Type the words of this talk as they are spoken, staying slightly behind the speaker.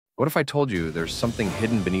What if I told you there's something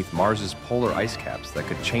hidden beneath Mars's polar ice caps that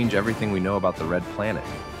could change everything we know about the red planet?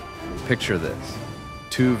 Picture this.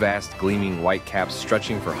 Two vast gleaming white caps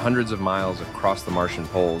stretching for hundreds of miles across the Martian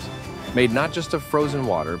poles, made not just of frozen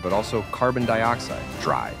water, but also carbon dioxide,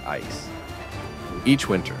 dry ice. Each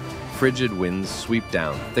winter, frigid winds sweep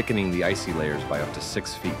down, thickening the icy layers by up to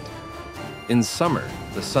 6 feet. In summer,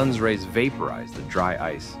 the sun's rays vaporize the dry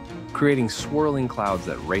ice, creating swirling clouds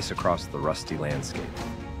that race across the rusty landscape.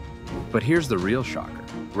 But here's the real shocker.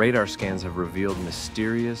 Radar scans have revealed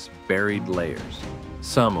mysterious, buried layers,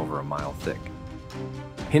 some over a mile thick,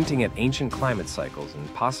 hinting at ancient climate cycles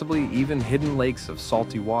and possibly even hidden lakes of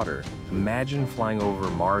salty water. Imagine flying over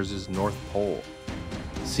Mars's North Pole,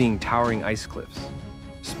 seeing towering ice cliffs,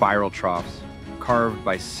 spiral troughs carved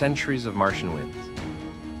by centuries of Martian winds,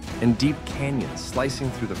 and deep canyons slicing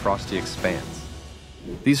through the frosty expanse.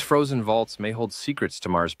 These frozen vaults may hold secrets to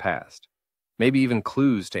Mars' past, maybe even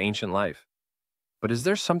clues to ancient life. But is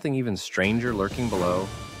there something even stranger lurking below?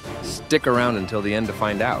 Stick around until the end to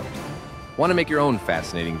find out. Want to make your own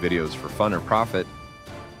fascinating videos for fun or profit?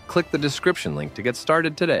 Click the description link to get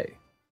started today.